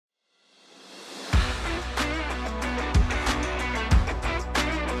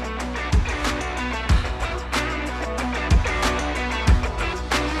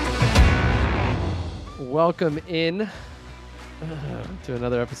welcome in to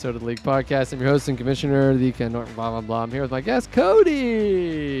another episode of the League Podcast. I'm your host and commissioner, the Ken Norton, blah, blah, blah. I'm here with my guest,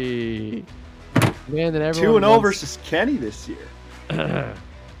 Cody. Man, that everyone 2-0 versus Kenny this year.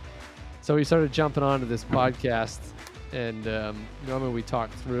 So we started jumping onto this podcast, and normally we talk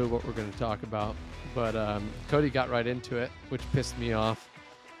through what we're going to talk about, but Cody got right into it, which pissed me off.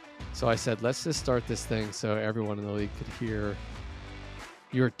 So I said, let's just start this thing so everyone in the league could hear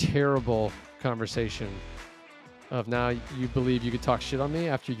your terrible conversation of now you believe you could talk shit on me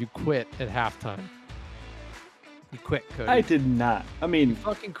after you quit at halftime. You quit, Cody. I did not. I mean, You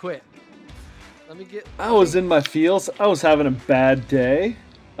fucking quit. I was in my feels. I was having a bad day.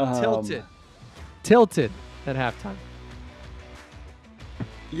 Tilted at halftime.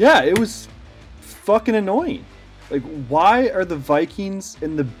 Yeah, it was fucking annoying. Like, why are the Vikings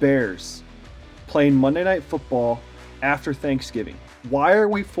and the Bears playing Monday Night Football after Thanksgiving? Why are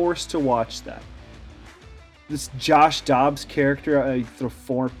we forced to watch that? This Josh Dobbs character, I throw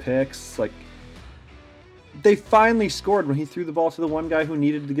 4 picks. Like, they finally scored when he threw the ball to the one guy who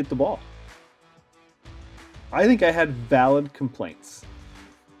needed to get the ball. I think I had valid complaints.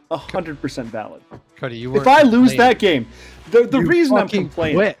 100% valid. Cody, you If I lose that game, the reason I'm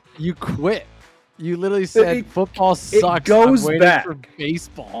complaining. You quit. You literally said football sucks. It goes I'm back. for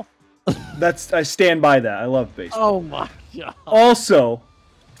baseball. I stand by that. I love baseball. Oh my god. Also,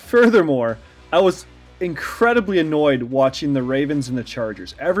 furthermore, I was incredibly annoyed watching the Ravens and the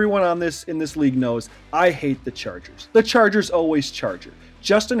Chargers. Everyone in this league knows I hate the Chargers. The Chargers always Charger.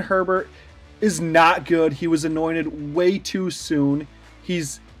 Justin Herbert is not good. He was anointed way too soon.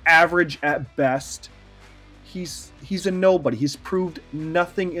 He's average at best. He's a nobody. He's proved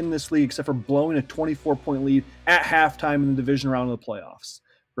nothing in this league except for blowing a 24-point lead at halftime in the division round of the playoffs,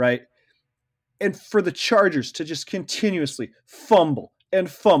 right? And for the Chargers to just continuously fumble and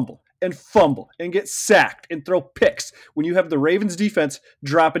get sacked and throw picks when you have the Ravens defense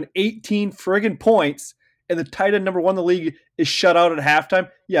dropping 18 friggin' points and the tight end number 1 in the league is shut out at halftime,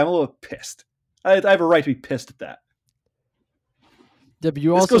 yeah, I'm a little pissed. I have a right to be pissed at that. Yeah, but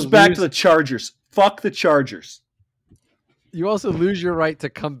this goes back to the Chargers. Fuck the Chargers. You also lose your right to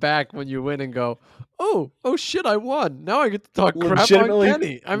come back when you win and go, oh shit, I won. Now I get to talk crap on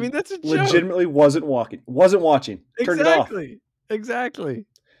Kenny. I mean, that's a joke. Legitimately wasn't watching. Turned it off. Exactly.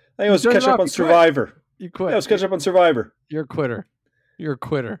 I was catching up on Survivor. You quit. I was catching up on Survivor. You're a quitter.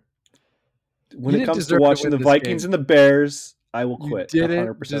 When it comes to watching the Vikings and the Bears, I will quit. You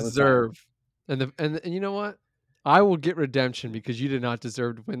didn't deserve. And you know what? I will get redemption because you did not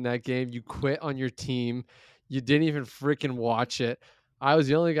deserve to win that game. You quit on your team. You didn't even freaking watch it. I was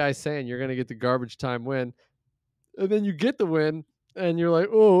the only guy saying you're going to get the garbage time win. And then you get the win, and you're like,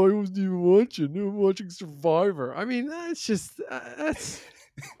 oh, I wasn't even watching. I'm watching Survivor. I mean, that's just,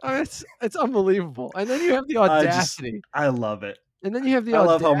 it's unbelievable. And then you have the audacity. I love it. And then you have the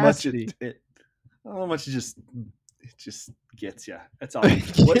audacity. I love how much it just gets you. That's all.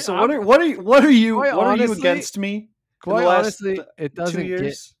 So what are you against me? Quite honestly, it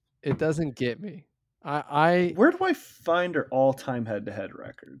doesn't get me. Where do I find our all-time head-to-head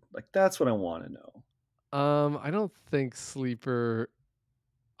record? Like, that's what I want to know. I don't think Sleeper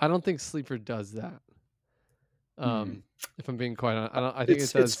does that. If I'm being quite honest, I think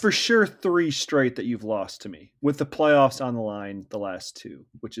it's for sure 3 straight that you've lost to me with the playoffs on the line. The last 2,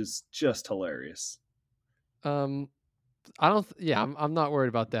 which is just hilarious. I'm not worried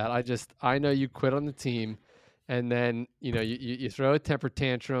about that. I know you quit on the team, and then you throw a temper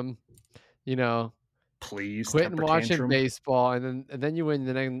tantrum, please quit and watching baseball, and then you win.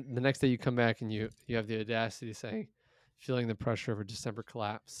 The next day you come back and you have the audacity saying, feeling the pressure of a December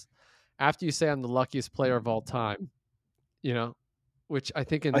collapse. After you say I'm the luckiest player of all time, which I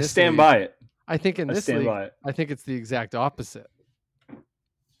think in this I stand by it. I think in this league, I think it's the exact opposite.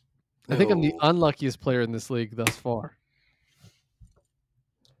 I think I'm the unluckiest player in this league thus far.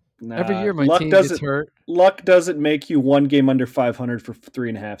 Every year my team gets hurt. Luck doesn't make you 1 game under 500 for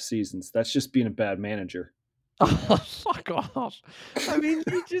 3.5 seasons. That's just being a bad manager. Oh, fuck off. I mean,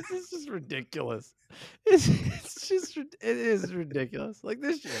 it's just ridiculous. It is ridiculous. Like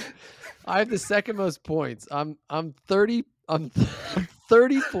this year, I have the second most points. I'm 30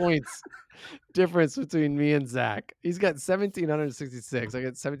 points difference between me and Zach.'s got 1,766. I got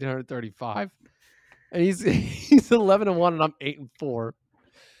 1,735. And he's 11-1 and I'm 8-4.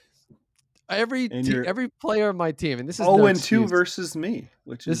 Every player on my team, and this is 0-2 versus me,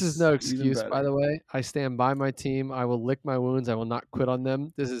 this is no excuse, by the way. I stand by my team. I will lick my wounds. I will not quit on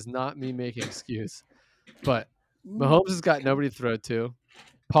them. This is not me making excuse. But Mahomes has got nobody to throw to.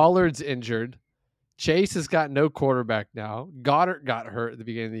 Pollard's injured. Chase has got no quarterback now. Goddard got hurt at the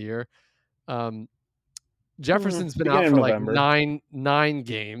beginning of the year. Jefferson's been out Beginning for of like November. nine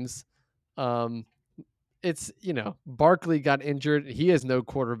games. It's Barkley got injured. He has no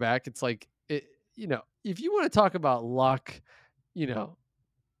quarterback. It's like if you want to talk about luck,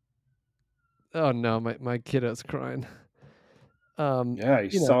 oh no, my kiddo's crying. Yeah,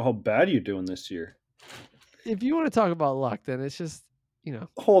 you saw how bad you're doing this year. If you want to talk about luck, then it's just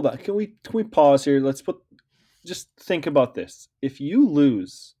Hold on. Can we pause here? Just think about this. If you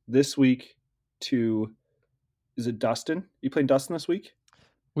lose this week to, is it Dustin? You playing Dustin this week?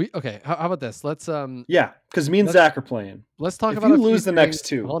 Okay. How about this? Let's Yeah, because me and Zach are playing. Let's talk If about you a few lose the things. next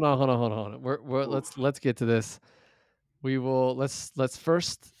two, Hold on. Let's get to this. We will let's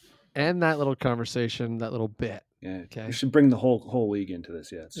first end that little conversation, that little bit. yeah, Okay. we should bring the whole league into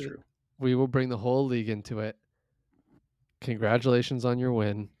this. Yeah, it's true. We will bring the whole league into it. Congratulations on your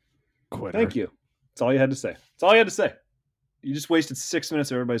win, quitter. Thank you. That's all you had to say. That's all you had to say. You just wasted 6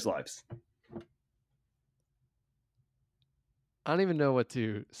 minutes of everybody's lives. I don't even know what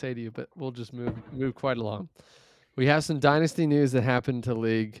to say to you, but we'll just move quite along. We have some dynasty news that happened to the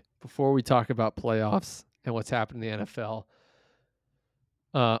league before we talk about playoffs and what's happened in the NFL.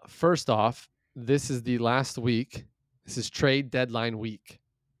 First off, this is the last week. This is trade deadline week.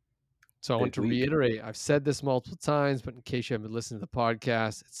 So I want to reiterate, I've said this multiple times, but in case you haven't listened to the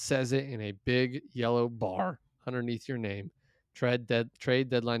podcast, it says it in a big yellow bar underneath your name. Trade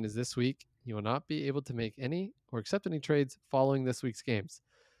deadline is this week. You will not be able to make any or accept any trades following this week's games.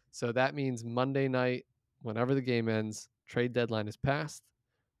 So that means Monday night, whenever the game ends, trade deadline is passed.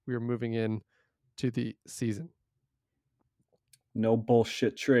 We are moving in to the season. No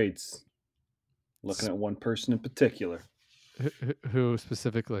bullshit trades. Looking at one person in particular. Who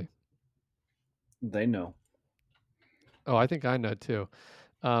specifically? They know. Oh, I think I know too.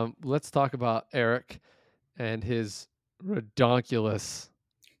 Let's talk about Eric and his redonkulous.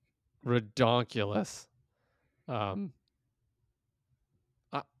 I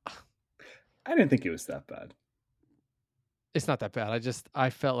didn't think it was that bad. It's not that bad.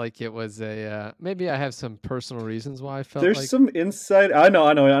 I felt like it was a maybe I have some personal reasons why I felt There's like some insight. I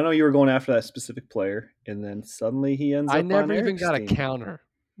know you were going after that specific player, and then suddenly he ends up on never even Eric's got team. a counter.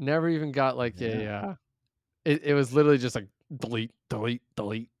 Never even got like it was literally just like delete. And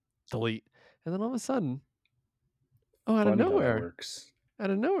then all of a sudden, out of nowhere. Out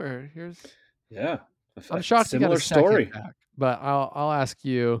of nowhere. I'm shocked you got a second back, but I'll ask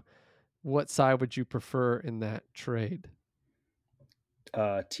you, what side would you prefer in that trade?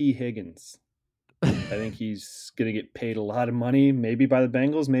 T. Higgins. I think he's going to get paid a lot of money, maybe by the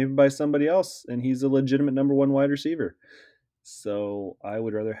Bengals, maybe by somebody else, and he's a legitimate number one wide receiver. So I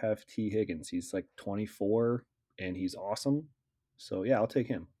would rather have T. Higgins. He's like 24, and he's awesome. So, yeah, I'll take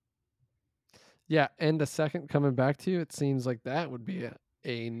him. Yeah, and a second coming back to you, it seems like that would be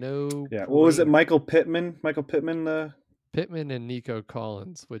a no. Yeah, what was it, Michael Pittman? Pittman and Nico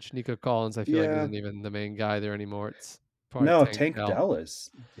Collins, which Nico Collins, I feel like isn't even the main guy there anymore. It's probably Tank Dell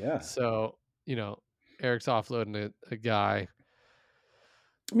is. Yeah. So, Eric's offloading a guy.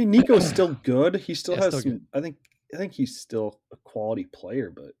 I mean, Nico's still good. He still has some. I think he's still a quality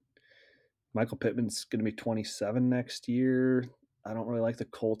player, but Michael Pittman's going to be 27 next year. I don't really like the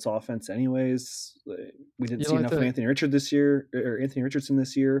Colts offense anyways. We didn't see enough of Anthony Richardson this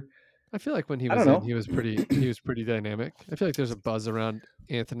year. I feel like when he was in, he was pretty dynamic. I feel like there's a buzz around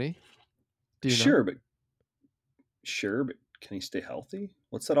Anthony. Do you know? But can he stay healthy?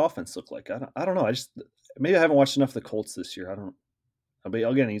 What's that offense look like? I don't know. Maybe I haven't watched enough of the Colts this year. I don't. But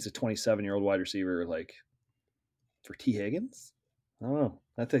again, he's a 27-year-old wide receiver. Like, for T. Higgins, I don't know.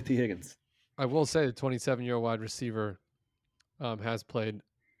 I take T. Higgins. I will say the 27-year-old wide receiver has played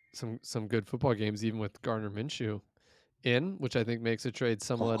some good football games, even with Gardner Minshew which I think makes a trade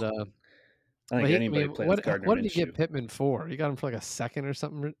somewhat. I think anybody played with Gardner Minshew. What did he get Pittman for? He got him for like a second or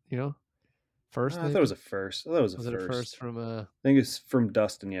something, first? I thought it was a first. Was it a first from I think it's from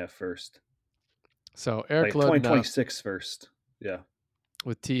Dustin, yeah, first. So Eric like 2026 first. Yeah.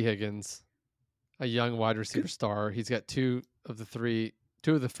 With T. Higgins, a young wide receiver star. He's got two of the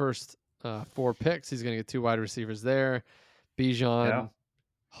first 4 picks. He's going to get 2 wide receivers there. Bijan,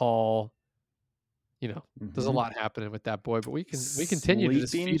 Hall. There's a lot happening with that boy, but we continue to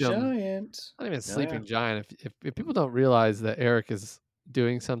just feed him. Not even sleeping giant. If people don't realize that Eric is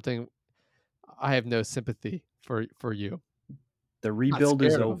doing something, I have no sympathy for you. The rebuild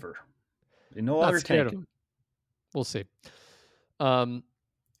is over. No longer tank him. We'll see.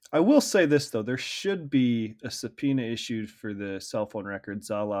 I will say this though: there should be a subpoena issued for the cell phone records,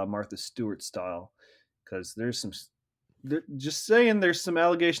 a la Martha Stewart style, because there's some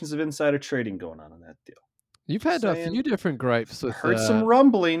allegations of insider trading going on in that deal. You've had a few different gripes with. Heard some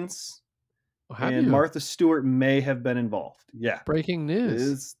rumblings. Have and you? Martha Stewart may have been involved. Yeah, Breaking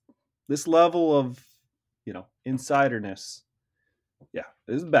news. this level of insiderness. Yeah,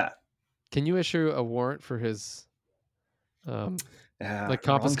 this is bad. Can you issue a warrant for his Yeah, like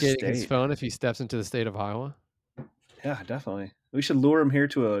wrong confiscating his state. phone if he steps into the state of Iowa? Yeah, definitely. We should lure him here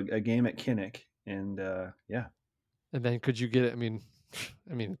to a game at Kinnick, and yeah, And then could you get it? I mean,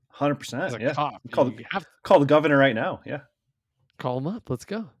 100%. as a Yeah, cop, call you have to the governor right now. Yeah, call him up. Let's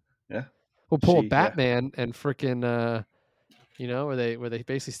go. yeah, We'll pull a yeah, Batman and freaking where they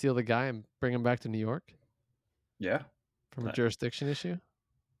basically steal the guy and bring him back to New York yeah, from a Uh, jurisdiction issue.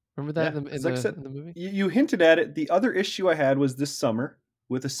 Remember that yeah. in the 'Cause like I said, in the movie? you hinted at it. The other issue I had was this summer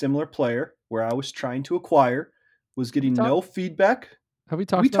with a similar player where I was trying to acquire, was getting talk- no feedback. Have we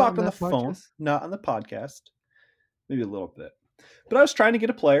talked We about talked on the that phone, podcast? not on the podcast, maybe a little bit. But I was trying to get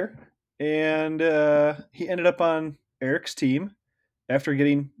a player, and he ended up on Eric's team after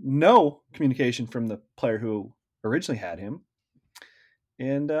getting no communication from the player who originally had him.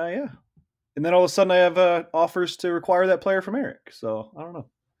 And yeah, and then all of a sudden I have offers to require that player from Eric. So I don't know.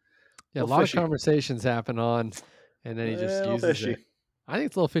 Yeah, a Little lot fishy. of conversations happen on, and then he just Little uses fishy. it. I think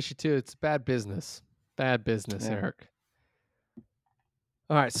it's a little fishy too. It's bad business. Bad business, Yeah. Eric.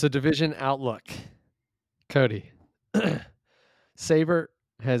 All right, so division outlook. Cody. Saber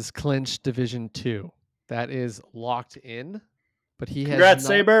has clinched Division 2. That is locked in, but he Congrats, has not,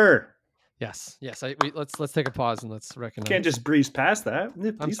 Saber. Yes. Let's take a pause and let's recognize. Can't just breeze past that.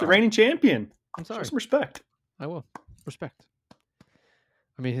 He's the sorry. reigning champion. I'm Show sorry. some respect. I will. Respect.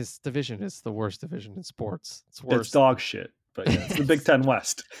 I mean, his division is the worst division in sports. It's worse. It's dog shit. But yeah, it's the Big Ten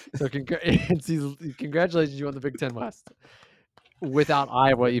West. So congratulations, you won the Big Ten West without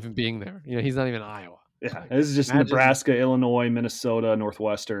Iowa even being there. He's not even Iowa. Yeah, this is just Imagine- Nebraska, Illinois, Minnesota,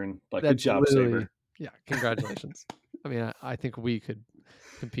 Northwestern. Like, good That's job, literally- Saber. Yeah, congratulations. I mean, I think we could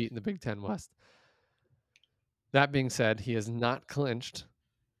compete in the Big Ten West. That being said, he has not clinched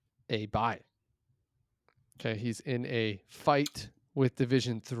a bye. Okay, he's in a fight with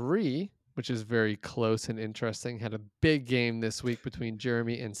Division 3, which is very close and interesting. Had a big game this week between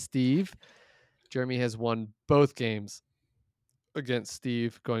Jeremy and Steve. Jeremy has won both games against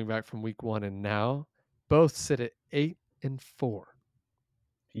Steve going back from week 1 and now. Both sit at 8-4.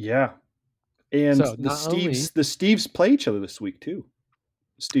 Yeah, and So, the not Steves play each other this week too.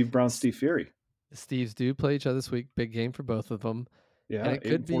 Steve Brown, Steve Fury. The Steves do play each other this week. Big game for both of them. Yeah, And it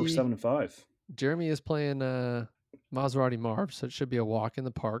could 8-4, be- 7-5. Jeremy is playing Maserati Marv, so it should be a walk in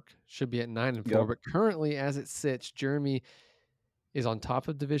the park. Should be at 9-4. Yep. But currently, as it sits, Jeremy is on top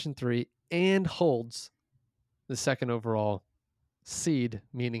of Division 3 and holds the second overall seed,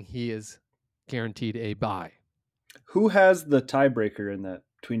 meaning he is guaranteed a bye. Who has the tiebreaker in that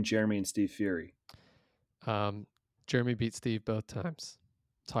between Jeremy and Steve Fury? Jeremy beat Steve both times.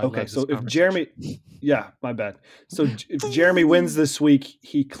 That's how I Okay, led so this if Jeremy, conversation. yeah, my bad. So if Jeremy wins this week,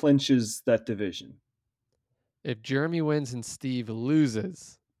 he clinches that division. If Jeremy wins and Steve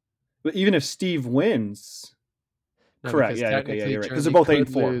loses, But even if Steve wins, no, correct? because Yeah, okay, yeah, technically you're right. Because Jeremy they're both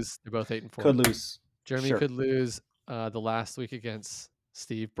could 8-4. lose. They're both 8-4. Could lose. Jeremy Sure. could lose the last week against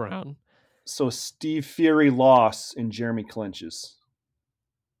Steve Brown. So Steve Fury loss and Jeremy clinches.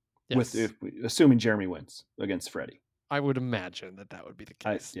 Yes. Assuming Jeremy wins against Freddie. I would imagine that would be the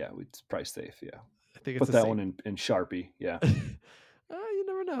case. Yeah, it's probably safe. Yeah, I think it's put the that same. one in Sharpie. Yeah, You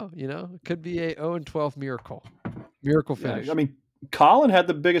never know. It could be a 0-12 miracle finish. I mean, Colin had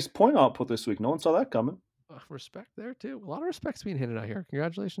the biggest point output this week. No one saw that coming. Respect there too. A lot of respect's being handed out here.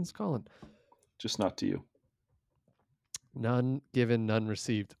 Congratulations, Colin. Just not to you. None given, none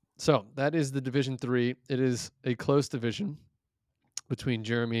received. So that is the Division 3. It is a close division between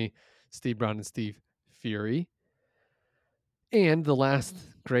Jeremy, Steve Brown, and Steve Fury. And the last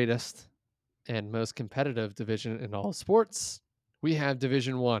greatest and most competitive division in all sports, we have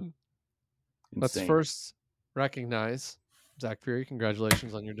Division 1. Let's Insane. first recognize Zach Fury.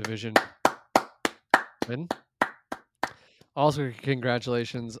 Congratulations on your division win. Also,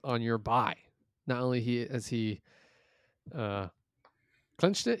 congratulations on your bye. Not only has he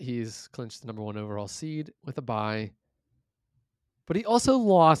clinched it, he's clinched the number 1 overall seed with a bye, but he also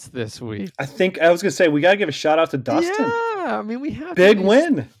lost this week. I think I was gonna say we gotta give a shout out to Dustin. Yeah, I mean we have Big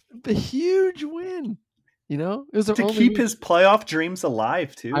win a huge win. It was the to only keep week. his playoff dreams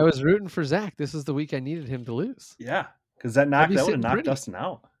alive too. I was rooting for Zach. This is the week I needed him to lose. Yeah, because that be would have sitting knocked pretty. Dustin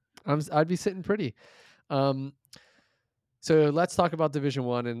out. I'd be sitting pretty. So let's talk about Division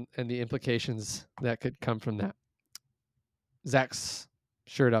 1 and the implications that could come from that. Zach's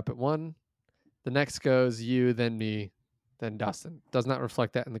shirt up at 1. The next goes you, then me, then Dustin. Does not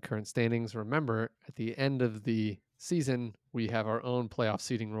reflect that in the current standings. Remember, at the end of the season, we have our own playoff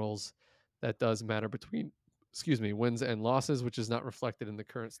seeding rules that does matter between, wins and losses, which is not reflected in the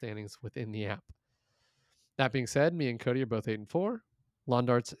current standings within the app. That being said, me and Cody are both 8-4. Lawn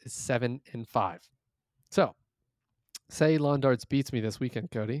Darts is 7-5. So, say Lawn Darts beats me this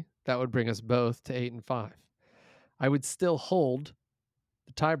weekend, Cody. That would bring us both to 8-5. I would still hold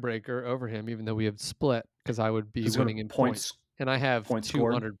the tiebreaker over him, even though we have split, because I would be winning in points, and I have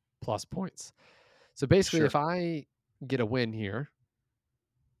 200 plus points. So basically, if I get a win here,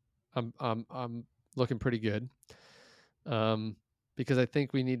 I'm looking pretty good. Because I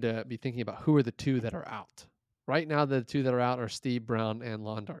think we need to be thinking about who are the two that are out. Right now, the two that are out are Steve Brown and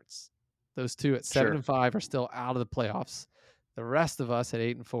Lawn Darts. Those two at 7-5 are still out of the playoffs. The rest of us at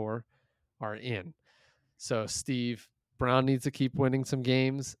 8-4 are in. So Steve Brown needs to keep winning some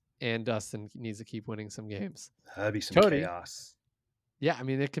games, and Dustin needs to keep winning some games. That'd be some chaos. Yeah, I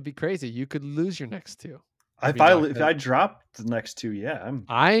mean, it could be crazy. You could lose your next two. If I drop the next two,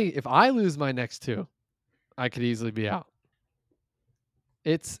 if I lose my next two, I could easily be out.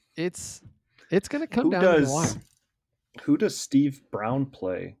 It's going to come down to the wire. Who does Steve Brown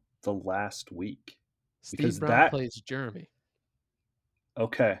play the last week? Steve Brown plays Jeremy.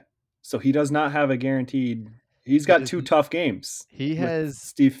 Okay. So he does not have a guaranteed. He's got two tough games. He has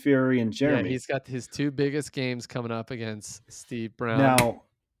Steve Fury and Jeremy. Yeah, he's got his two biggest games coming up against Steve Brown. Now,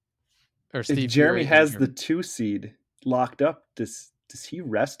 if Jeremy has the 2 seed locked up, does he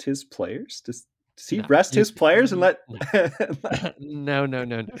rest his players? Does he rest his players and let No.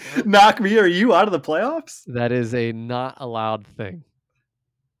 knock me or you out of the playoffs? That is a not allowed thing.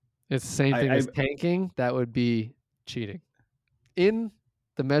 It's the same thing as tanking. That would be cheating. In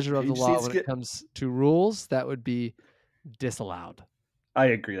the measure of the law when it comes to rules, that would be disallowed. I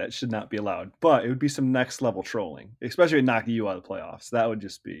agree. That should not be allowed. But it would be some next level trolling, especially knocking you out of the playoffs. That would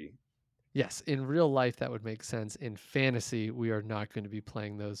just be... Yes, in real life, that would make sense. In fantasy, we are not going to be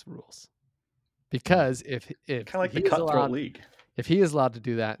playing those rules. Because if kind of like the cutthroat league, if he is allowed to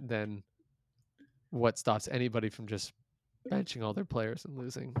do that, then what stops anybody from just benching all their players and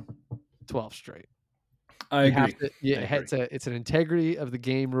losing 12 straight? I agree. It's an integrity of the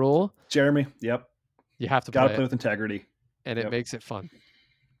game rule. Jeremy, yep. You have to play with integrity, and it makes it fun.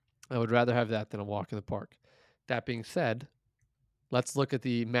 I would rather have that than a walk in the park. That being said, let's look at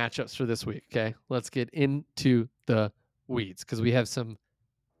the matchups for this week. Okay, let's get into the weeds because we have some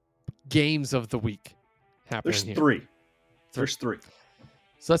games of the week happening. There's three. There's three.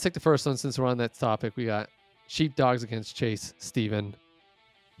 So let's take the first one since we're on that topic. We got Sheepdogs against Chase Steven.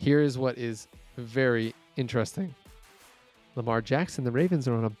 Here is what is very interesting. Lamar Jackson, the Ravens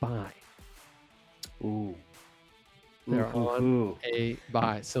are on a bye. Ooh. They're on a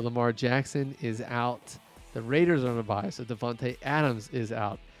bye. So Lamar Jackson is out. The Raiders are on a bye. So Devontae Adams is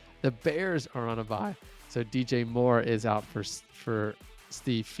out. The Bears are on a bye. So DJ Moore is out for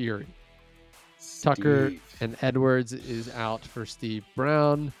Steve Fury. Tucker and Edwards is out for Steve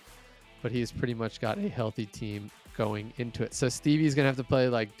Brown, but he's pretty much got a healthy team going into it. So Stevie's going to have to play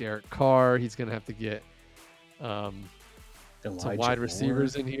like Derek Carr. He's going to have to get some wide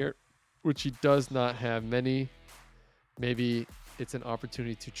receivers in here, which he does not have many. Maybe it's an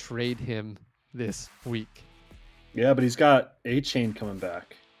opportunity to trade him this week. Yeah, but he's got A-Chain coming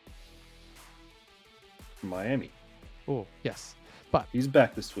back from Miami. Oh, yes. But he's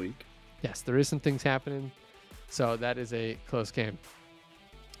back this week. Yes, there is some things happening. So that is a close game.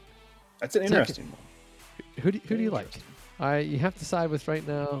 That's an interesting one. Who do you like? You have to side with right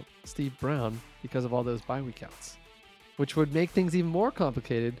now Steve Brown because of all those bye week outs, which would make things even more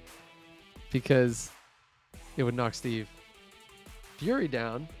complicated because it would knock Steve Fury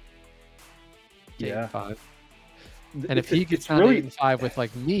down. Yeah. 8-5. And if he gets down 8-5 with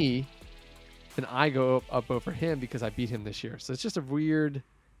like me, then I go up over him because I beat him this year. So it's just a weird.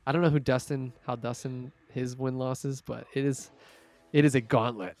 I don't know how Dustin his win losses, but it is a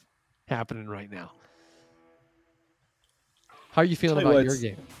gauntlet happening right now. How are you feeling about your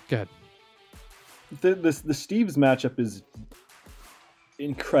game? Good. The Steve's matchup is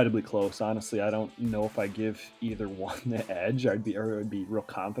incredibly close. Honestly, I don't know if I give either one the edge. I'd be real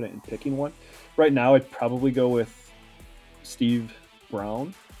confident in picking one. Right now, I'd probably go with Steve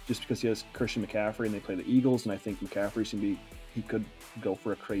Brown just because he has Christian McCaffrey and they play the Eagles, and I think McCaffrey he could go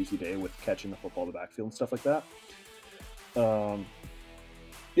for a crazy day with catching the football in the backfield and stuff like that.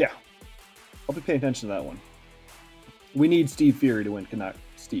 Yeah, I'll be paying attention to that one. We need Steve Fury to win, can knock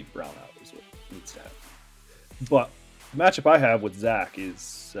Steve Brown out is what needs to happen. But the matchup I have with Zach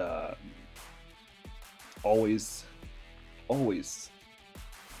is always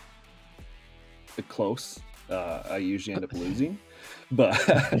close. I usually end up losing. But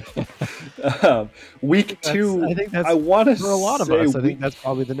week 2, I think that's I want to for a lot of us. I think that's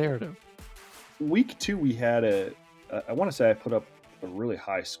probably the narrative. week 2 we had I want to say I put up a really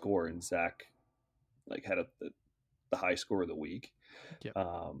high score, and Zach like had the high score of the week. Yep.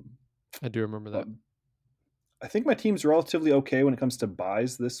 Um, I do remember that. I think my team's relatively okay when it comes to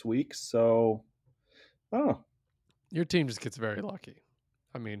buys this week, so I don't know. Your team just gets very lucky.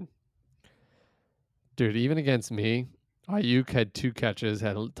 I mean, dude, even against me, Ayuk had 2 catches,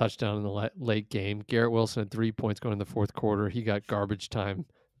 had a touchdown in the late game. Garrett Wilson had 3 points going in the fourth quarter. He got garbage time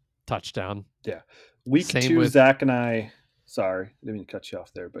touchdown. Yeah. Week Same 2, with Zach and I, sorry, I didn't mean to cut you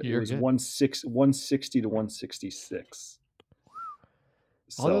off there, but it you're was good. 160 to 166.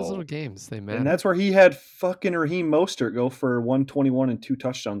 All those little games, they matter. And that's where he had fucking Raheem Mostert go for 121 and 2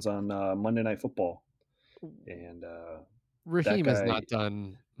 touchdowns on Monday Night Football. And Raheem that has guy, not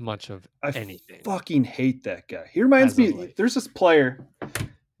done much of anything. fucking hate that guy. He reminds As of me, late. there's this player,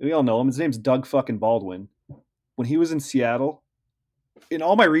 we all know him. His name's Doug fucking Baldwin. When he was in Seattle, in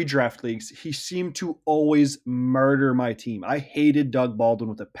all my redraft leagues, he seemed to always murder my team. I hated Doug Baldwin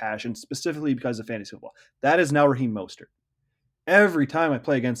with a passion, specifically because of fantasy football. That is now Raheem Mostert. Every time I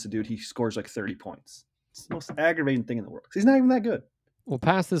play against the dude, he scores like 30 points. It's the most aggravating thing in the world. He's not even that good. Well,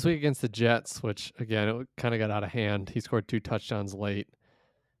 past this week against the Jets, which again it kind of got out of hand. He scored 2 touchdowns late.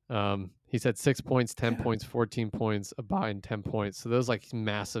 He's had 6 points, 10 points, 14 points, a bye, and 10 points. So those like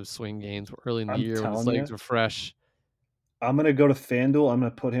massive swing games early in the year when his legs were fresh. I'm gonna go to FanDuel. I'm gonna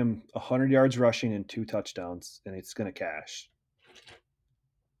put him 100 yards rushing and 2 touchdowns, and it's gonna cash.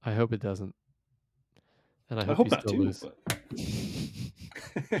 I hope it doesn't, and I hope hope you not still too, lose.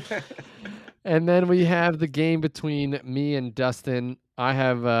 And then we have the game between me and Dustin. I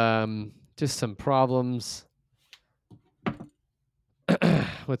have just some problems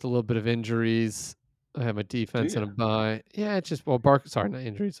with a little bit of injuries. I have a defense and a bye. Yeah, it's just not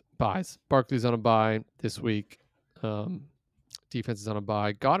injuries, buys. Barkley's on a bye this week. Defense is on a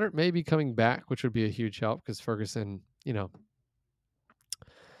bye. Goddard may be coming back, which would be a huge help because Ferguson,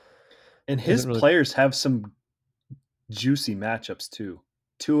 and his players have some juicy matchups too.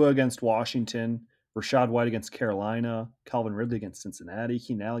 Tua against Washington, Rachaad White against Carolina, Calvin Ridley against Cincinnati,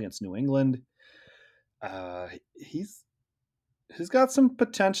 Keenan Allen against New England. He's got some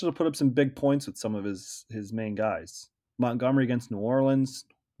potential to put up some big points with some of his main guys. Montgomery against New Orleans.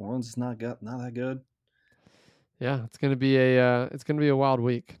 New Orleans is not that good. Yeah, it's gonna be a wild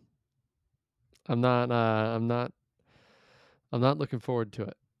week. I'm not looking forward to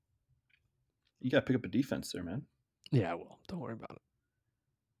it. You gotta pick up a defense there, man. Yeah, well, don't worry about it.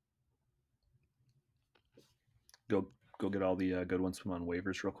 Go get all the good ones from on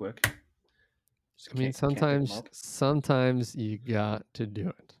waivers real quick. I mean, sometimes you got to do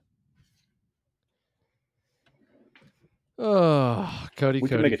it. Oh, Cody. We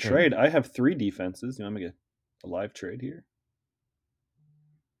can make a trade. I have 3 defenses. You want me to make a live trade here?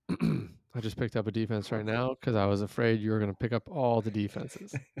 I just picked up a defense right now because I was afraid you were going to pick up all the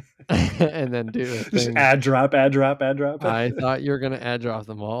defenses and then do it. Just add drop. I thought you were going to add drop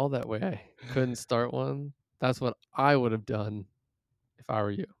them all. That way I couldn't start one. That's what I would have done if I were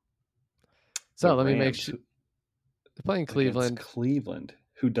you. So let me make sure. They're playing Cleveland. Cleveland,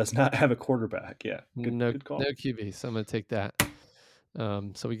 who does not have a quarterback. Yeah. Good call. No QB. So I'm going to take that.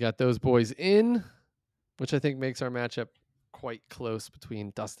 So we got those boys in, which I think makes our matchup quite close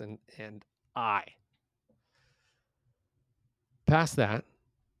between Dustin and I. Past that,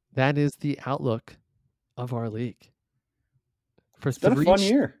 that is the outlook of our league. It's been a fun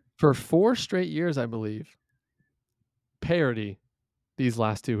year. For 4 straight years, I believe. Parity these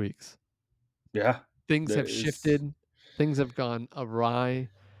last 2 weeks. Yeah. Things have shifted. Things have gone awry.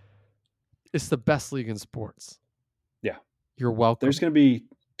 It's the best league in sports. Yeah. You're welcome. There's going to be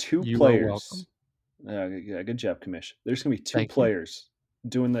 2 players. Yeah, good job, Commish. There's going to be 2 players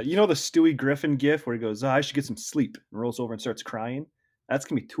doing the Stewie Griffin gif where he goes, I should get some sleep, and rolls over and starts crying. That's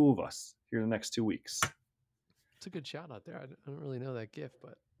going to be 2 of us here in the next 2 weeks. It's a good shout out there. I don't really know that gif,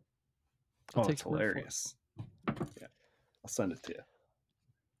 but it's hilarious. Yeah, I'll send it to you.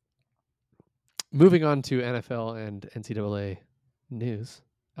 Moving on to NFL and NCAA news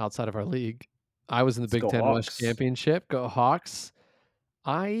outside of our league. I was in the Big Ten West Championship. Go Hawks.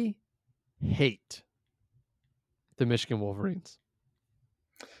 I hate the Michigan Wolverines.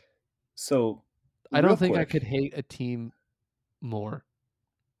 So I don't think I could hate a team more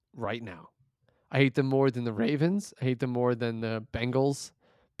right now. I hate them more than the Ravens. I hate them more than the Bengals,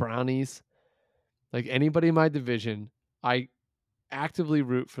 Brownies. Like anybody in my division, I actively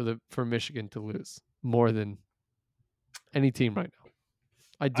root for Michigan to lose more than any team right now.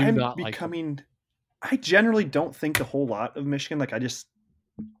 I do not like them. I generally don't think a whole lot of Michigan. Like there's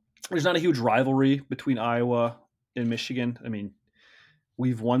not a huge rivalry between Iowa and Michigan. I mean,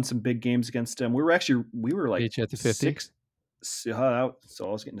 We've won some big games against them. We were like Beat you at the 50. 6. So I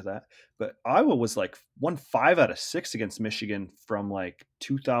was getting to that. But Iowa was like won 5 out of 6 against Michigan from like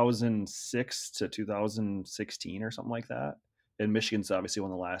 2006 to 2016 or something like that. And Michigan's obviously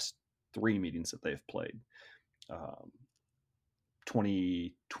won the last 3 meetings that they've played.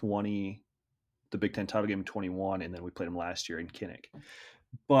 2020, the Big Ten title game in 21, and then we played them last year in Kinnick.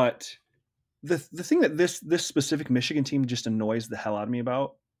 But the thing that this specific Michigan team just annoys the hell out of me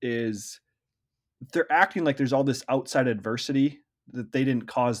about is they're acting like there's all this outside adversity that they didn't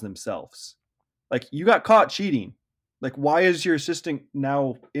cause themselves. Like, you got caught cheating. Like, why is your assistant,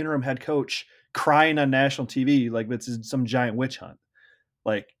 now interim head coach, crying on national TV like this is some giant witch hunt?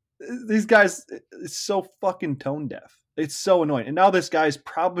 Like, these guys, it's so fucking tone deaf. It's so annoying. And now this guy's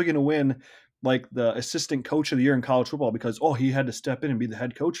probably going to win like the assistant coach of the year in college football because, he had to step in and be the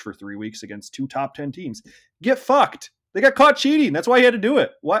head coach for 3 weeks against 2 top 10 teams. Get fucked. They got caught cheating. That's why he had to do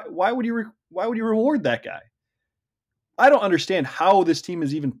it. Why would you reward that guy? I don't understand how this team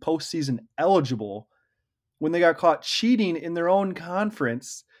is even postseason eligible when they got caught cheating in their own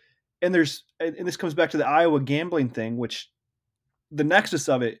conference. And this comes back to the Iowa gambling thing, which the nexus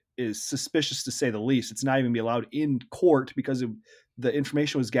of it is suspicious to say the least. It's not even be allowed in court because the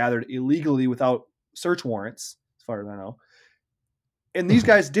information was gathered illegally without search warrants, as far as I know. And these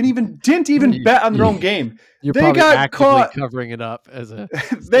guys didn't even bet on their own game. They got caught covering it up as a.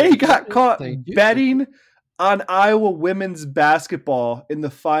 They got caught betting on Iowa women's basketball in the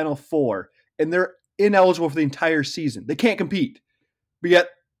Final Four, and they're ineligible for the entire season. They can't compete, but yet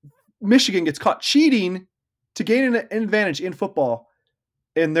Michigan gets caught cheating to gain an advantage in football,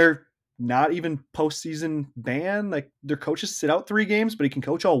 and they're not even postseason banned. Like, their coaches sit out 3 games, but he can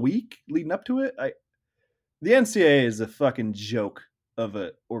coach all week leading up to it. The NCAA is a fucking joke of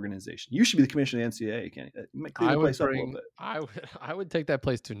an organization. You should be the commissioner of the NCAA, Kenny. Clean the place up a little bit. I would take that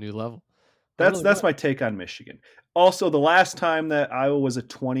place to a new level. That's my take on Michigan. Also, the last time that Iowa was a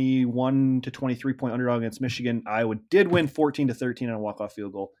 21 to 23 point underdog against Michigan, Iowa did win 14-13 on a walk-off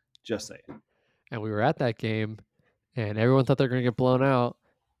field goal. Just saying. And we were at that game, and everyone thought they were going to get blown out,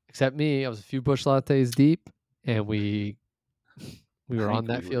 except me. I was a few bush lattes deep, and we were on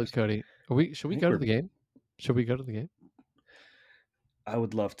that field, Cody. Should we go to the game? Should we go to the game? I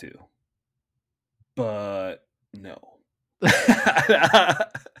would love to, but no. I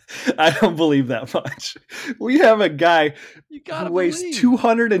don't believe that much. We have a guy who weighs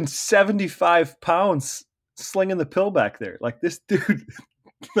 275 pounds slinging the pill back there. Like, this dude,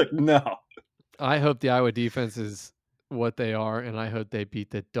 like, no. I hope the Iowa defense is what they are, and I hope they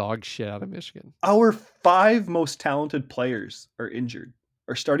beat the dog shit out of Michigan. Our 5 most talented players are injured.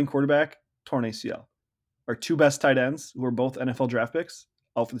 Our starting quarterback, torn ACL. Our 2 best tight ends, who are both NFL draft picks,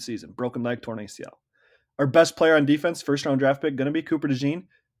 out for the season. Broken leg, torn ACL. Our best player on defense, first-round draft pick, going to be Cooper DeJean,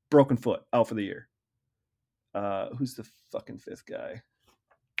 broken foot, out for the year. Who's the fucking 5th guy?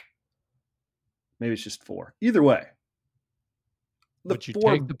 Maybe it's just 4. Either way. Would you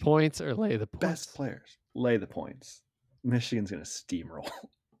take the points or lay the points? Best players. Lay the points. Michigan's going to steamroll.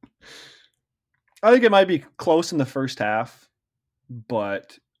 I think it might be close in the first half,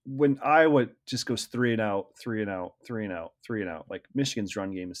 but when Iowa just goes 3-and-out, 3-and-out, 3-and-out, 3-and-out, like, Michigan's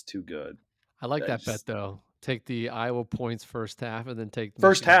run game is too good. I like that bet, though. Take the Iowa points first half and then take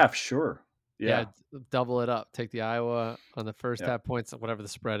first half, sure. Yeah, double it up. Take the Iowa on the first half points, whatever the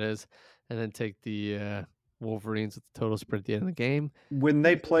spread is, and then take the Wolverines with the total spread at the end of the game. When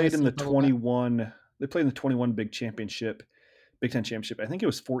they played in the 21 Big Ten Championship, I think it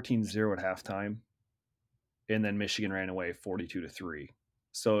was 14-0 at halftime, and then Michigan ran away 42-3.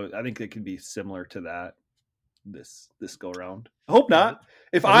 So I think it could be similar to that this go around. I hope not.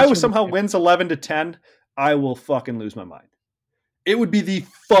 If Iowa somehow wins 11-10, I will fucking lose my mind. It would be the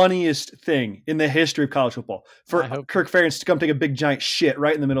funniest thing in the history of college football for Kirk Ferentz to come take a big giant shit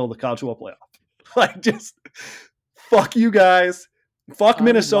right in the middle of the college football playoff. Like, just fuck you guys. Fuck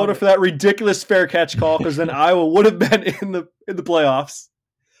Minnesota for that ridiculous fair catch call, because then Iowa would have been in the playoffs.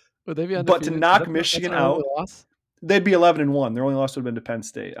 Would they be undefeated? But to knock Michigan out, they'd be 11-1. Their only loss would have been to Penn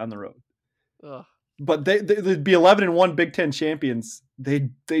State on the road. Ugh. But they'd be 11-1 Big Ten champions.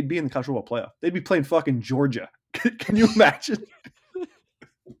 They'd be in the college football playoff. They'd be playing fucking Georgia. Can you imagine?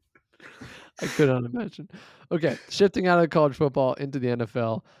 I could not imagine. Okay, shifting out of college football into the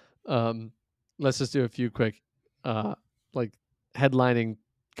NFL. Let's just do a few quick, headlining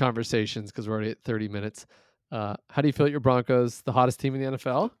conversations, because we're already at 30 minutes. How do you feel your Broncos, the hottest team in the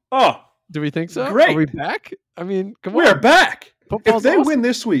NFL? Oh, do we think so? Great. Are we back? I mean, come on. We're back. Football's if they awesome.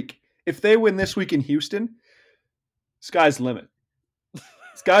 win this week in Houston, sky's the limit.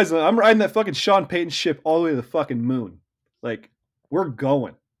 I'm riding that fucking Sean Payton ship all the way to the fucking moon. Like, We're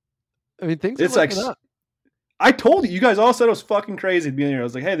going. I mean, things are It's like looking up. I told you guys all said it was fucking crazy at the beginning. I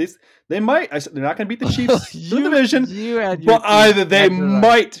was like, hey, they might. I said they're not going to beat the Chiefs for the division, You had your but either they exactly right.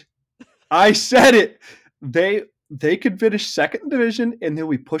 might. I said it. They could finish second in the division and they'll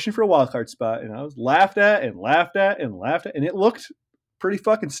be pushing for a wild card spot. And I was laughed at, and it looked pretty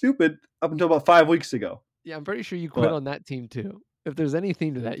fucking stupid up until about 5 weeks ago. Yeah, I'm pretty sure you quit on that team too. If there's any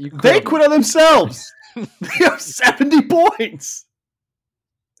theme to that, you quit. They quit on themselves. They have 70 points.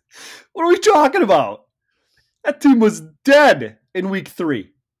 What are we talking about? That team was dead in week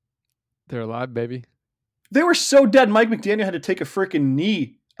 3. They're alive, baby. They were so dead. Mike McDaniel had to take a freaking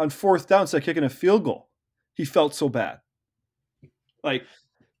knee on 4th down instead of kicking a field goal. He felt so bad. Like,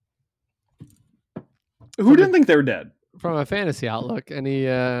 who didn't think they were dead? From a fantasy outlook,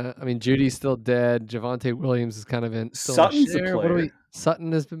 Judy's still dead. Javonte Williams is kind of in. Sutton's the player.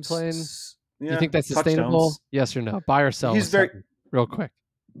 Sutton has been playing. Yeah, do you think that's sustainable? Touchdowns. Yes or no? Buy or sell? He's very Sutton, real quick.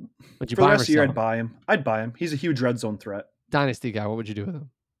 Would you for buy the him rest or of the year, sell him? I'd buy him. He's a huge red zone threat. Dynasty guy. What would you do with him?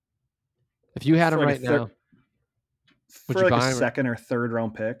 If you had him right now, would you for buy like a him? second or third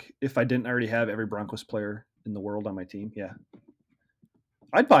round pick, if I didn't already have every Broncos player in the world on my team, yeah,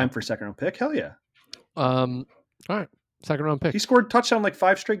 I'd buy him for a second round pick. Hell yeah. All right, second round pick. He scored touchdown like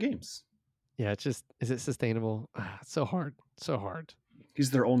 5 straight games. Yeah, it's just, is it sustainable? It's so hard.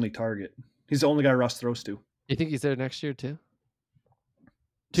 He's their only target. He's the only guy Russ throws to. You think he's there next year too?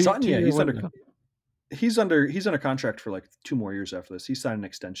 Sutton, yeah, he's under contract for like 2 more years after this. He signed an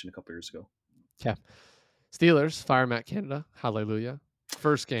extension a couple years ago. Yeah. Steelers fire Matt Canada. Hallelujah.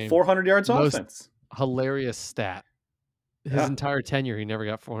 First game. 400 yards offense. Hilarious stat. His entire tenure, he never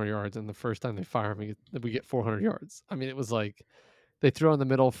got 400 yards. And the first time they fire him, we get 400 yards. I mean, it was like they threw in the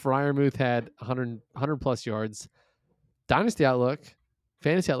middle. Freiermuth had 100 plus yards. Dynasty outlook,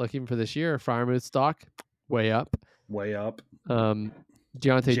 fantasy outlook, even for this year, Freiermuth stock way up.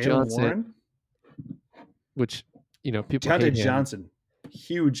 Deontay Johnson, Warren? which people. Deontay Johnson,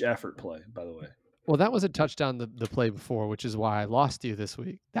 huge effort play, by the way. Well, that was a touchdown the play before, which is why I lost you this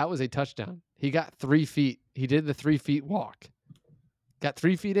week. That was a touchdown. He got 3 feet. He did the 3 feet walk. Got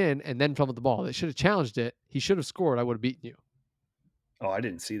 3 feet in and then fumbled the ball. They should have challenged it. He should have scored. I would have beaten you. Oh, I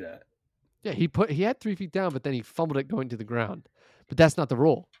didn't see that. Yeah, he had 3 feet down, but then he fumbled it going to the ground. But that's not the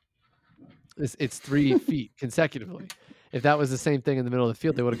rule. It's 3 feet consecutively. If that was the same thing in the middle of the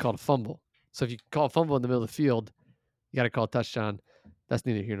field, they would have called a fumble. So if you call a fumble in the middle of the field, you got to call a touchdown. That's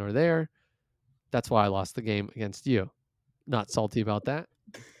neither here nor there. That's why I lost the game against you. Not salty about that,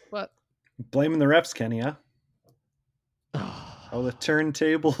 but blaming the refs, Kenny, huh? Oh, the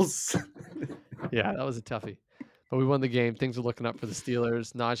turntables. Yeah, that was a toughie. But we won the game. Things are looking up for the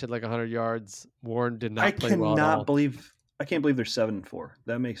Steelers. Najee had like 100 yards. Warren did not play well at all. I can't believe they're 7-4.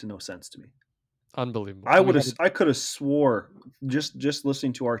 That makes no sense to me. Unbelievable. I could have swore just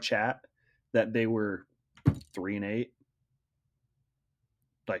listening to our chat that they were 3-8.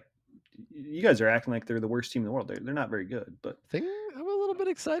 Like, you guys are acting like they're the worst team in the world. They're not very good, but I'm a little bit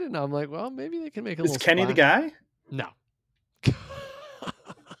excited now. I'm like, well, maybe they can make a little. Is Kenny splash. the guy? No.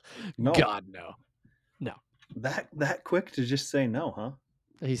 No. God, no. That quick to just say no, huh?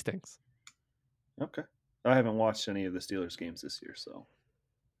 He stinks. Okay. I haven't watched any of the Steelers games this year, so.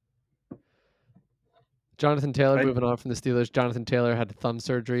 Jonathan Taylor moving on from the Steelers. Jonathan Taylor had thumb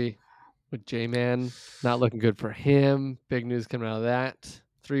surgery with J-Man. Not looking good for him. Big news coming out of that.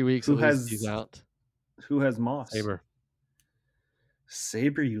 3 weeks he's out. Who has Moss?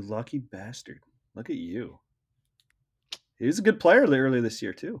 Saber, you lucky bastard. Look at you. He was a good player earlier this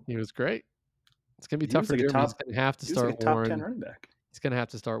year, too. He was great. It's going to be tough for Jeremy. He's going to have to start Warren. Top 10 running back. He's going to have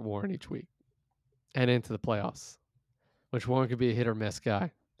to start Warren each week and into the playoffs, which Warren could be a hit or miss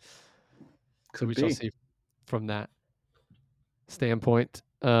guy. So we shall see from that standpoint.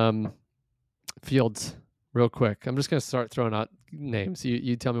 Fields, real quick. I'm just going to start throwing out names.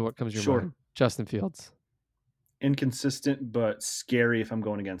 You tell me what comes to your mind. Justin Fields. Inconsistent, but scary if I'm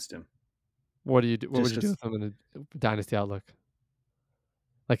going against him. What do you do? What would you do with him in a dynasty outlook?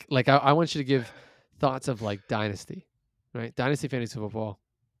 Like I want you to give thoughts of like dynasty, right? Dynasty fantasy football.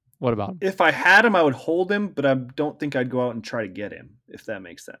 What about him? If I had him, I would hold him, but I don't think I'd go out and try to get him, if that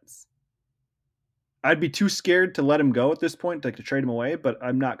makes sense. I'd be too scared to let him go at this point, like to trade him away, but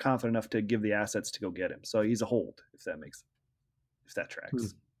I'm not confident enough to give the assets to go get him. So he's a hold, if that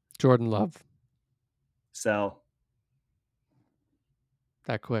tracks. Jordan Love. Sell.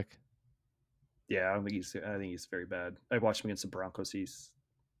 That quick. Yeah, I think he's very bad. I watched him against the Broncos.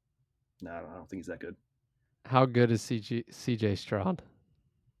 I don't think he's that good. How good is CJ Stroud?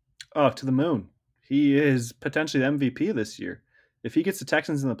 Oh, to the moon. He is potentially the MVP this year. If he gets the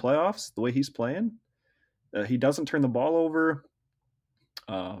Texans in the playoffs, the way he's playing, he doesn't turn the ball over.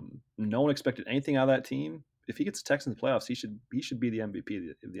 No one expected anything out of that team. If he gets the Texans playoffs, he should be the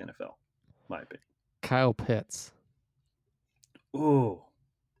MVP of the NFL, my opinion. Kyle Pitts. Ooh.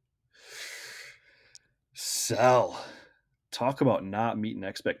 Sell. Talk about not meeting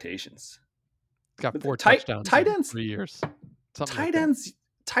expectations. Got But 4 tight touchdowns in ends, 3 years. Something like tight that. ends,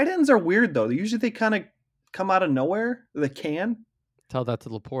 tight ends are weird though. Usually they kind of come out of nowhere. They can. Tell that to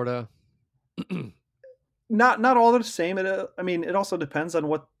Laporta. Not all the same. I mean, it also depends on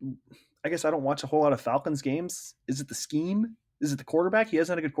what. I guess I don't watch a whole lot of Falcons games. Is it the scheme? Is it the quarterback? He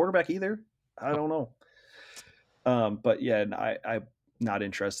hasn't had a good quarterback either. I don't know. But yeah, I'm not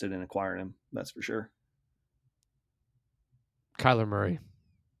interested in acquiring him. That's for sure. Kyler Murray.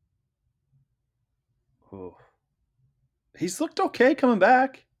 Oh. He's looked okay coming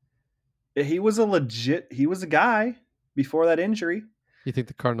back. He was a guy before that injury. You think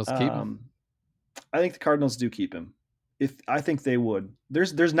the Cardinals keep him? I think the Cardinals do keep him. I think they would.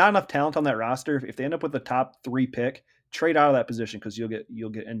 There's not enough talent on that roster. If they end up with the top 3 pick, trade out of that position because you'll get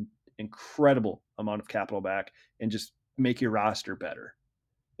an incredible amount of capital back and just make your roster better.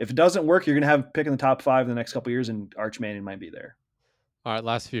 If it doesn't work, you're going to have pick in the top 5 in the next couple of years, and Arch Manning might be there. All right,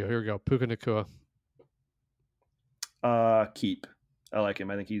 last few. Here we go. Puka Nacua. Keep. I like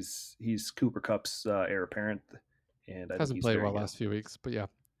him. I think he's Cooper Kupp's heir apparent, and I Hasn't think he's played very well good. last few weeks, but yeah.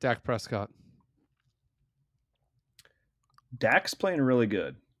 Dak Prescott. Dak's playing really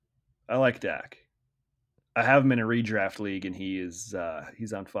good. I like Dak. I have him in a redraft league, and he's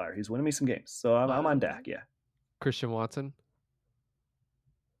on fire. He's winning me some games, so I'm on Dak. Yeah. Christian Watson.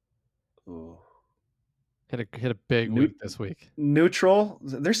 Ooh. Hit a big week this week. Neutral.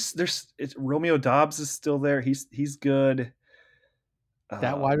 It's Romeo Dobbs is still there. He's good.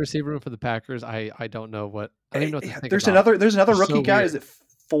 That wide receiver room for the Packers, I don't know what. I don't even know what to think there's about. There's another rookie so guy. weird. Is it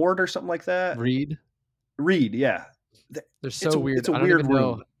Ford or something like that? Reed, yeah. They're so weird. It's a weird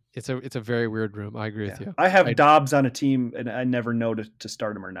room. It's a very weird room. I agree with you. I have Dobbs on a team, and I never know to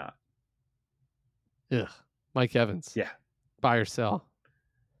start him or not. Ugh. Mike Evans. Yeah. Buy or sell.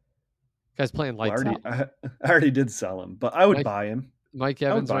 Guy's playing lights out. I already did sell him, but I would buy him. Mike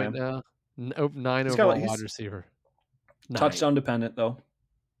Evans right now, 9 overall wide receiver. 9. Touchdown dependent though.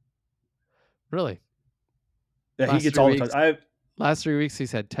 Really? Yeah, he gets all the touchdowns. Last 3 weeks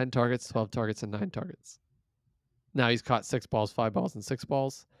he's had 10 targets, 12 targets, and 9 targets. Now he's caught 6 balls, 5 balls, and 6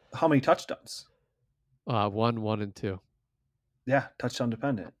 balls. How many touchdowns? 1, 1, and 2. Yeah, touchdown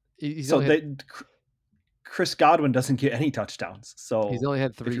dependent. So Chris Godwin doesn't get any touchdowns. So he's only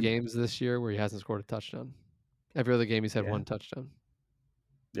had 3 games this year where he hasn't scored a touchdown. Every other game he's had 1 touchdown.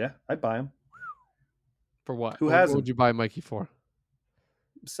 Yeah, I'd buy him. For what? Who has him? What would you buy Mikey for?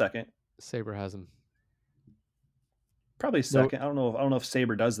 Second. Saber has him. Probably second. I don't know if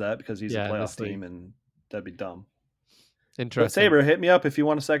Saber does that because he's a playoff team, and that'd be dumb. Interesting. But Saber, hit me up if you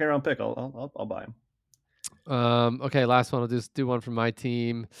want a 2nd round pick. I'll buy him. Okay, last one. I'll just do one from my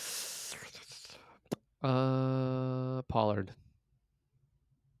team. Pollard.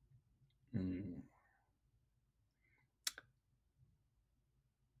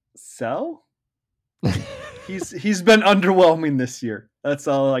 Sell? He's been underwhelming this year. That's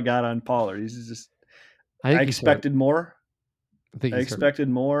all I got on Pollard. He's just I expected more. I expected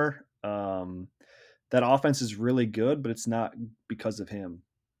more. That offense is really good, but it's not because of him.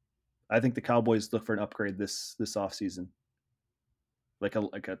 I think the Cowboys look for an upgrade this offseason. Like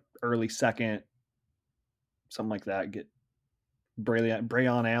a early second, something like that. Get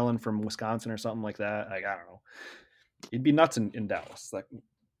Braylon Allen from Wisconsin or something like that. I don't know. It'd be nuts in Dallas.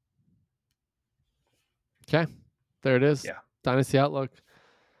 Okay, there it is. Yeah. Dynasty Outlook,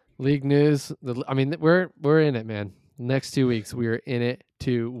 league news. We're in it, man. Next 2 weeks, we are in it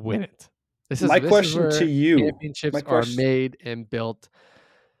to win it. This is my question to you. Championships are made and built.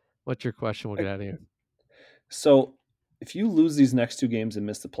 What's your question? We'll get out of here. So, if you lose these next 2 games and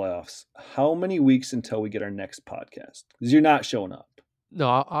miss the playoffs, how many weeks until we get our next podcast? Because you're not showing up. No,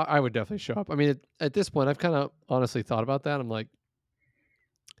 I would definitely show up. I mean, at this point, I've kind of honestly thought about that. I'm like,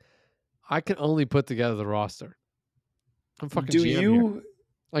 I can only put together the roster. I'm fucking GM here.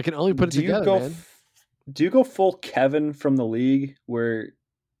 I can only put it together, man. Do you go full Kevin from the league where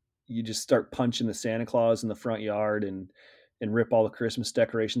you just start punching the Santa Claus in the front yard and rip all the Christmas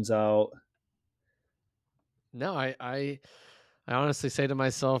decorations out? No, I honestly say to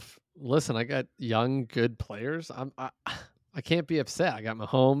myself, listen, I got young, good players. I can't be upset. I got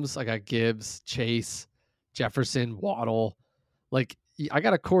Mahomes, I got Gibbs, Chase, Jefferson, Waddle. Like, I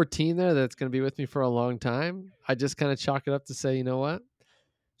got a core team there that's going to be with me for a long time. I just kind of chalk it up to say, you know what?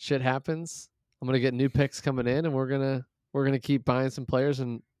 Shit happens. I'm going to get new picks coming in, and we're going to keep buying some players,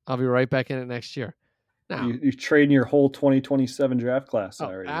 and I'll be right back in it next year. Now, You're trading your whole 2027 draft class oh,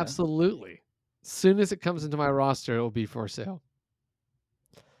 already. absolutely. As soon as it comes into my roster, it will be for sale.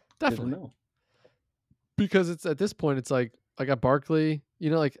 Definitely. Know. Because it's at this point, it's like I got Barkley. You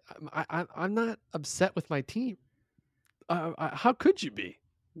know, like I'm not upset with my team. How could you be?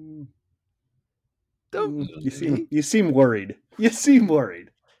 You seem worried. You seem worried.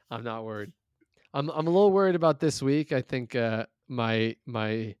 I'm not worried. I'm a little worried about this week. I think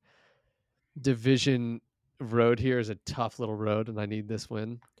my division road here is a tough little road, and I need this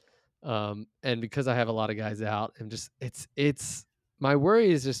win. And because I have a lot of guys out, and just it's my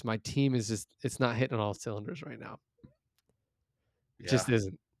worry is just my team is just it's not hitting on all cylinders right now. It just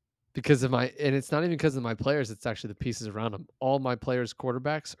isn't. Because of and it's not even because of my players, it's actually the pieces around them. All my players'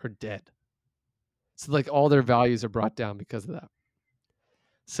 quarterbacks are dead. So like all their values are brought down because of that.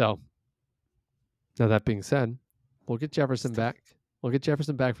 So now that being said, we'll get Jefferson back. We'll get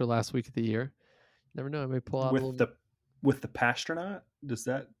Jefferson back for the last week of the year. Never know, I may pull out with the Pasternaut. Does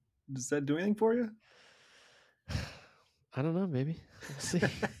that do anything for you? I don't know, maybe. We'll see.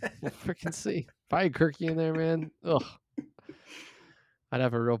 We'll freaking see. If I had Kirky in there, man, ugh. I'd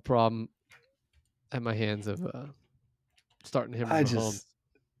have a real problem at my hands of starting him.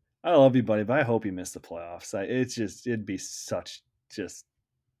 I love you, buddy, but I hope you miss the playoffs.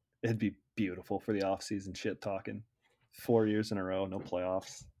 It'd be beautiful for the offseason shit talking. 4 years in a row, no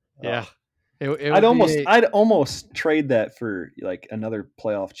playoffs. Yeah. I'd almost trade that for like another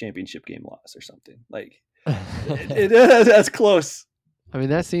playoff championship game loss or something. Like that's close. I mean,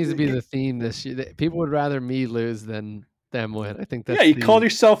 that seems to be the theme this year. People would rather me lose than them win. I think that's you called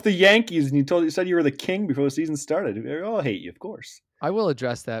yourself the Yankees and you said you were the king before the season started. They all hate you, of course. I will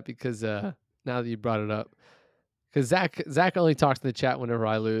address that because now that you brought it up, because Zach only talks in the chat whenever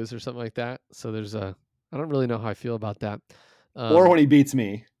I lose or something like that. So I don't really know how I feel about that. Or when he beats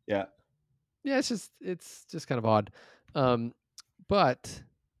me. Yeah. Yeah, it's just kind of odd. But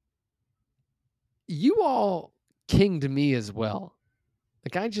you all kinged me as well.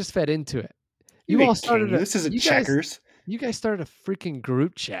 Like I just fed into it. You all started. This isn't checkers. You guys started a freaking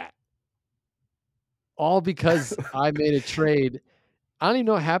group chat. All because I made a trade. I don't even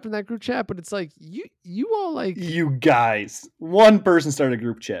know what happened in that group chat, but it's like you all like you guys. One person started a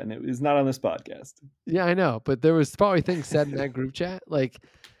group chat, and it was not on this podcast. Yeah, I know, but there was probably things said in that group chat. Like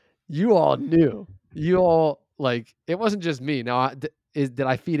you all knew. You all like it wasn't just me. Now, did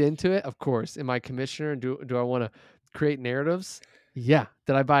I feed into it? Of course. Am I commissioner? And do I want to create narratives? Yeah.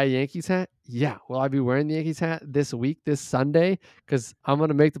 Did I buy a Yankees hat? Yeah. Will I be wearing the Yankees hat this week, this Sunday? Because I'm going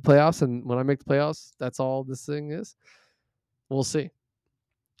to make the playoffs. And when I make the playoffs, that's all this thing is. We'll see.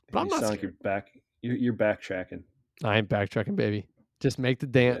 But I'm not sound like you're backtracking. I ain't backtracking, baby. Just make the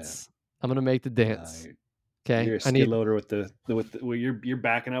dance. Yeah. I'm going to make the dance. Okay. You're a skid loader with you're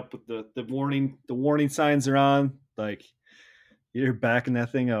backing up with the warning signs are on. Like you're backing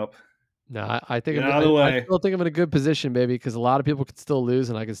that thing up. No, I think I still think I'm in a good position, baby, because a lot of people could still lose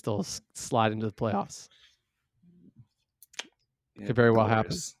and I could still slide into the playoffs. Yeah, could very well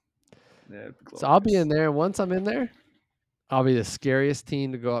happen. Yeah, so I'll be in there. Once I'm in there, I'll be the scariest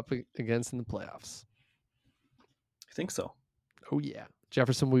team to go up against in the playoffs. I think so. Oh, yeah.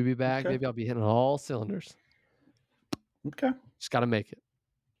 Jefferson will be back. Okay. Maybe I'll be hitting all cylinders. Okay. Just got to make it.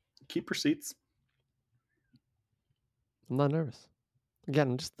 Keep receipts. I'm not nervous.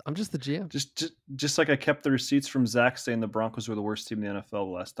 Again, I'm just the GM. Just like I kept the receipts from Zach saying the Broncos were the worst team in the NFL the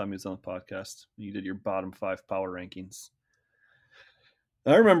last time he was on the podcast. You did your bottom 5 power rankings.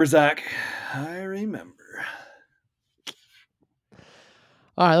 I remember, Zach. I remember.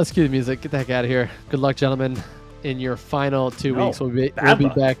 All right, let's cue the music. Get the heck out of here. Good luck, gentlemen, in your final 2 weeks. We'll be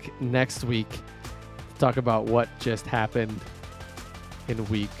back next week to talk about what just happened in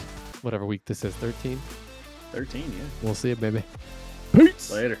whatever week this is, 13? 13, yeah. We'll see it, baby.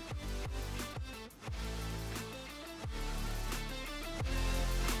 Peace. Later.